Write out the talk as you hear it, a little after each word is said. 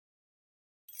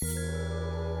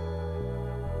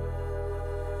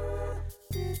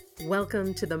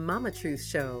Welcome to the Mama Truth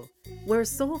Show, where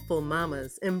soulful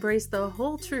mamas embrace the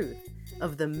whole truth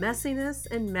of the messiness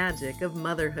and magic of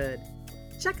motherhood.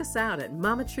 Check us out at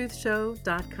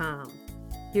mamatruthshow.com.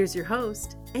 Here's your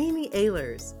host, Amy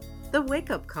Ehlers, the Wake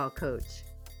Up Call Coach.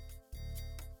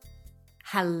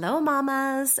 Hello,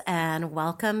 mamas, and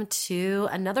welcome to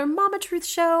another Mama Truth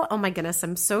Show. Oh my goodness,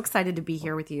 I'm so excited to be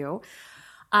here with you.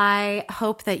 I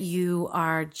hope that you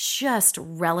are just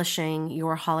relishing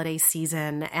your holiday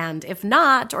season. And if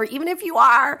not, or even if you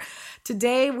are,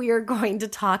 today we are going to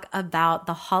talk about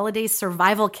the holiday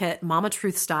survival kit, Mama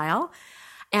Truth style.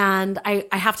 And I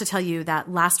have to tell you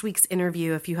that last week's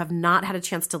interview, if you have not had a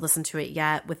chance to listen to it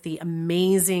yet, with the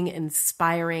amazing,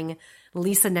 inspiring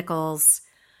Lisa Nichols,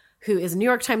 who is a New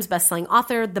York Times bestselling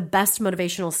author, the best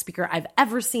motivational speaker I've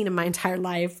ever seen in my entire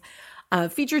life,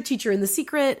 featured teacher in The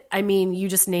Secret. I mean, you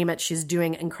just name it. She's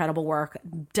doing incredible work.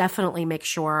 Definitely make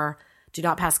sure, do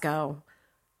not pass go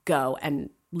and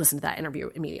listen to that interview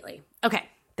immediately. Okay,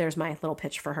 there's my little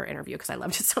pitch for her interview because I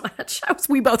loved it so much.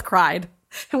 We both cried.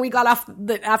 And we got off,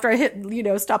 after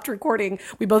I stopped recording,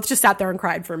 we both just sat there and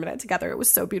cried for a minute together. It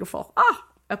was so beautiful.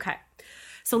 Okay.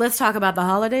 So let's talk about the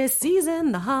holiday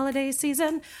season,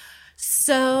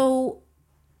 So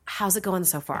how's it going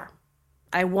so far?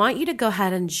 I want you to go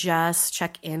ahead and just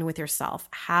check in with yourself.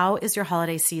 How is your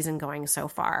holiday season going so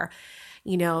far?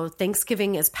 You know,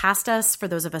 Thanksgiving is past us for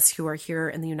those of us who are here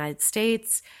in the United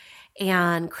States,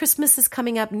 and Christmas is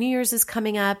coming up. New Year's is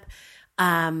coming up.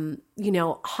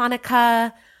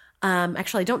 Hanukkah.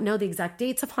 Actually, I don't know the exact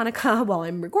dates of Hanukkah while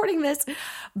I'm recording this,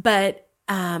 but,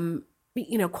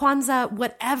 Kwanzaa,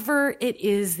 whatever it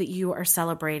is that you are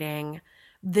celebrating,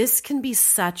 this can be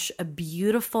such a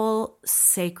beautiful,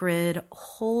 sacred,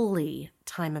 holy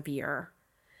time of year.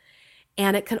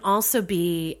 And it can also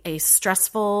be a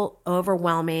stressful,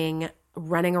 overwhelming,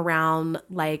 running around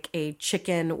like a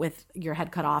chicken with your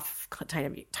head cut off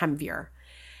time of year.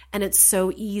 And it's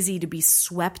so easy to be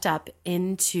swept up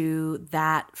into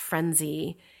that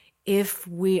frenzy if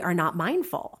we are not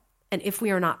mindful and if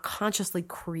we are not consciously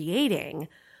creating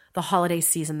the holiday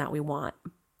season that we want.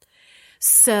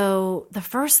 So the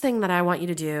first thing that I want you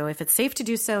to do, if it's safe to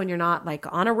do so and you're not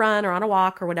like on a run or on a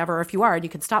walk or whatever, or if you are and you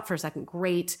can stop for a second,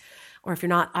 great. Or if you're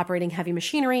not operating heavy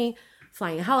machinery,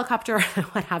 flying a helicopter,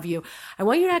 what have you, I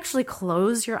want you to actually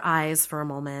close your eyes for a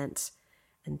moment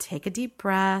and take a deep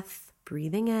breath,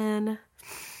 breathing in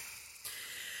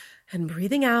and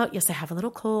breathing out. Yes, I have a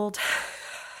little cold.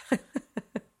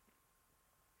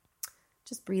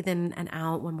 Just breathe in and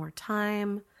out one more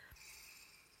time.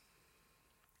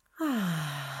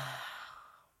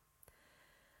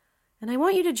 And I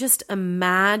want you to just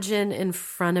imagine in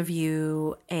front of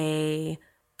you a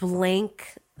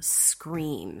blank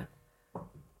screen. Like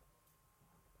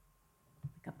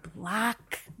a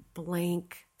black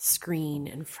blank screen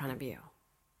in front of you.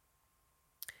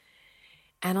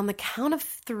 And on the count of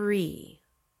 3,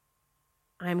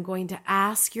 I'm going to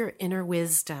ask your inner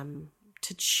wisdom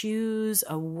to choose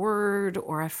a word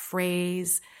or a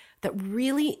phrase that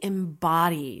really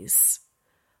embodies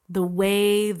the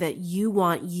way that you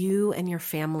want you and your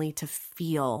family to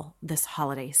feel this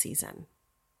holiday season.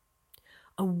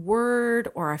 A word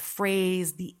or a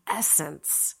phrase, the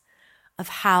essence of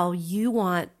how you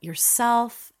want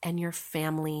yourself and your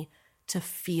family to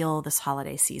feel this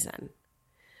holiday season.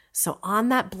 So on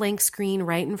that blank screen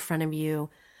right in front of you,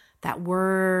 that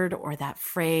word or that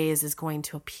phrase is going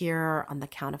to appear on the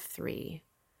count of 3.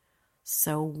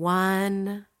 So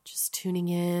 1, just tuning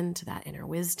in to that inner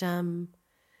wisdom.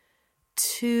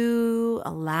 2,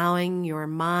 allowing your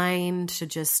mind to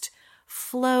just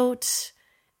float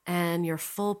and your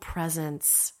full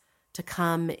presence to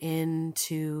come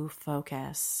into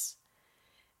focus.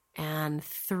 And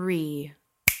 3,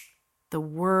 the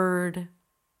word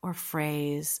or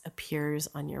phrase appears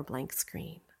on your blank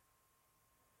screen.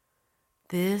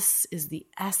 This is the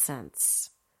essence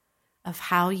of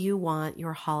how you want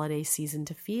your holiday season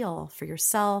to feel for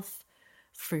yourself,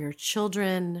 for your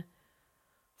children,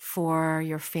 for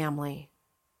your family.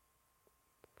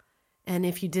 And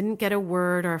if you didn't get a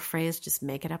word or a phrase, just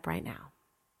make it up right now.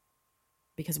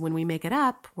 Because when we make it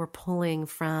up, we're pulling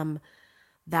from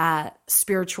that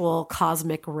spiritual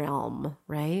cosmic realm,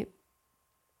 right?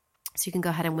 So you can go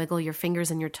ahead and wiggle your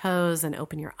fingers and your toes and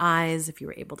open your eyes if you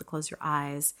were able to close your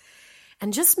eyes.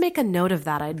 And just make a note of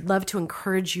that. I'd love to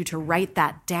encourage you to write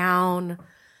that down,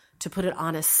 to put it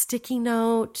on a sticky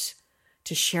note,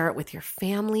 to share it with your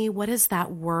family. What is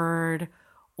that word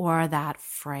or that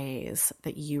phrase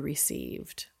that you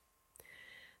received?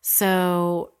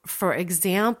 So, for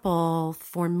example,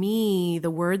 for me, the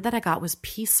word that I got was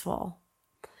peaceful.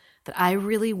 that I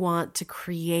really want to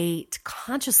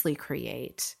consciously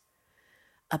create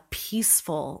a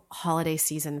peaceful holiday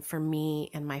season for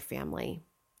me and my family.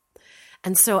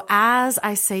 And so as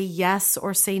I say yes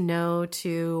or say no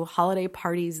to holiday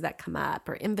parties that come up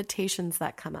or invitations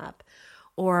that come up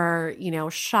or,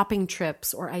 shopping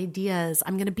trips or ideas,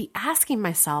 I'm going to be asking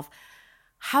myself,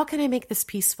 how can I make this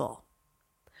peaceful?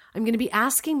 I'm going to be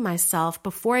asking myself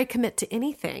before I commit to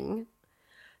anything,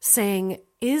 saying,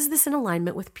 is this in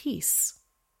alignment with peace?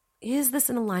 Is this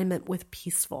in alignment with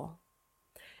peaceful?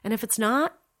 And if it's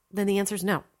not, then the answer is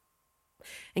no.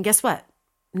 And guess what?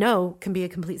 No can be a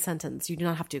complete sentence. You do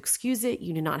not have to excuse it.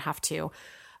 You do not have to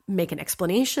make an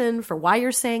explanation for why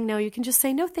you're saying no. You can just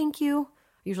say, no, thank you. I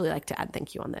usually like to add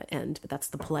thank you on the end, but that's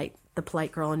the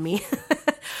polite girl in me,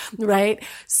 right?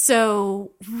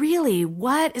 So really,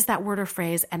 what is that word or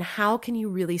phrase and how can you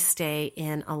really stay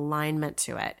in alignment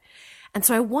to it? And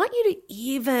so I want you to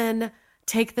even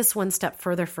take this one step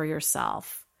further for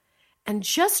yourself and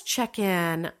just check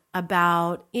in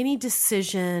about any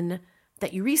decision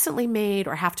that you recently made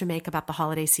or have to make about the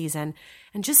holiday season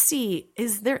and just see,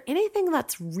 is there anything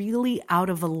that's really out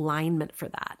of alignment for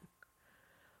that?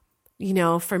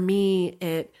 For me,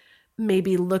 it may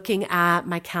be looking at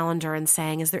my calendar and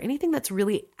saying, is there anything that's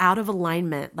really out of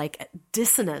alignment, like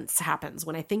dissonance happens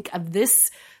when I think of this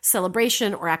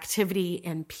celebration or activity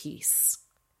in peace?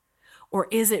 Or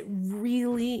is it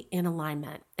really in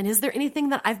alignment? And is there anything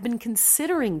that I've been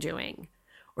considering doing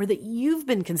or that you've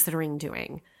been considering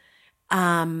doing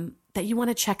that you want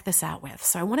to check this out with?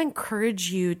 So I want to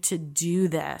encourage you to do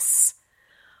this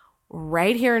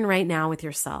right here and right now with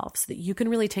yourself so that you can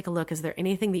really take a look. Is there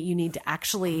anything that you need to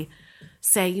actually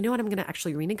say, you know what, I'm going to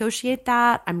actually renegotiate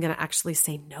that. I'm going to actually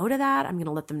say no to that. I'm going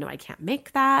to let them know I can't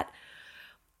make that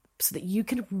so that you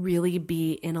can really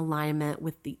be in alignment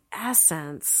with the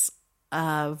essence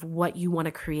of what you want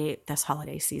to create this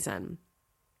holiday season.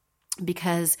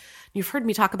 Because you've heard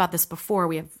me talk about this before.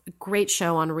 We have a great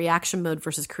show on reaction mode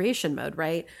versus creation mode,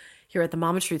 right? Here at the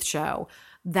Mama Truth Show,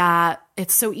 that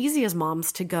it's so easy as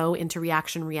moms to go into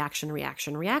reaction,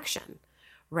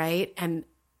 right? And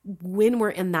when we're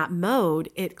in that mode,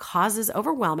 it causes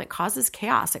overwhelm, it causes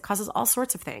chaos, it causes all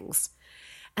sorts of things.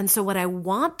 And so what I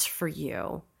want for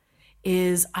you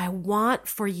is I want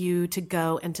for you to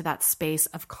go into that space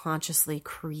of consciously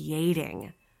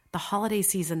creating the holiday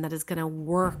season that is going to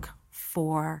work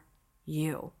for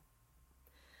you.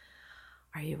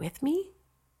 Are you with me?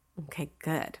 Okay,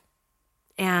 good.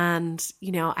 And,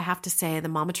 I have to say the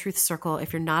Mama Truth Circle,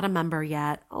 if you're not a member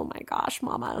yet, oh my gosh,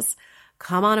 mamas,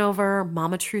 come on over,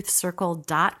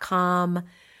 mamatruthcircle.com.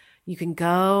 You can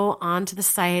go onto the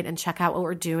site and check out what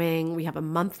we're doing. We have a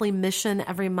monthly mission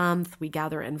every month. We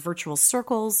gather in virtual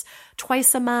circles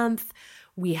twice a month.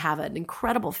 We have an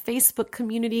incredible Facebook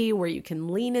community where you can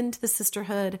lean into the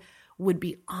sisterhood. Would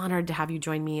be honored to have you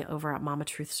join me over at Mama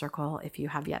Truth Circle if you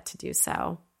have yet to do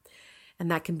so. And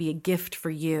that can be a gift for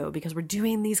you because we're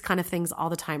doing these kind of things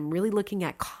all the time, really looking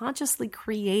at consciously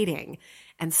creating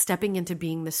and stepping into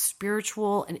being the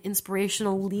spiritual and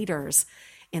inspirational leaders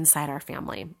inside our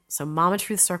family. So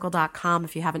mamatruthcircle.com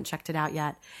if you haven't checked it out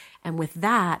yet. And with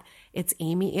that, it's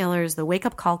Amy Ehlers, the Wake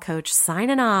Up Call Coach,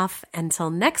 signing off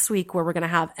until next week, where we're going to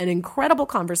have an incredible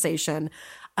conversation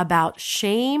about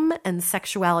shame and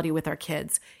sexuality with our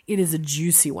kids. It is a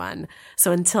juicy one.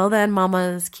 So until then,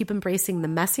 mamas, keep embracing the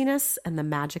messiness and the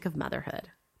magic of motherhood.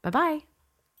 Bye-bye.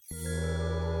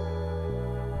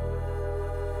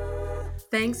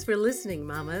 Thanks for listening,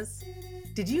 mamas.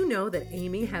 Did you know that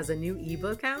Amy has a new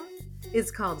ebook out?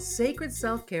 It's called Sacred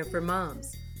Self-Care for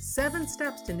Moms, 7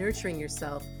 Steps to Nurturing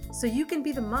Yourself so you can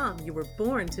be the mom you were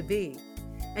born to be.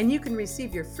 And you can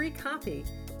receive your free copy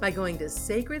by going to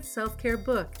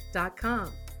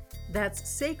sacredselfcarebook.com. That's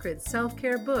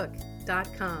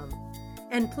sacredselfcarebook.com.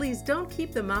 And please don't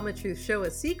keep the Mama Truth Show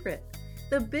a secret.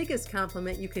 The biggest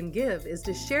compliment you can give is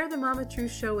to share the Mama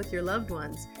Truth Show with your loved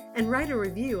ones and write a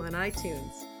review on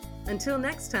iTunes. Until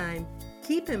next time,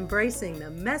 keep embracing the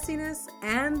messiness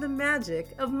and the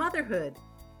magic of motherhood.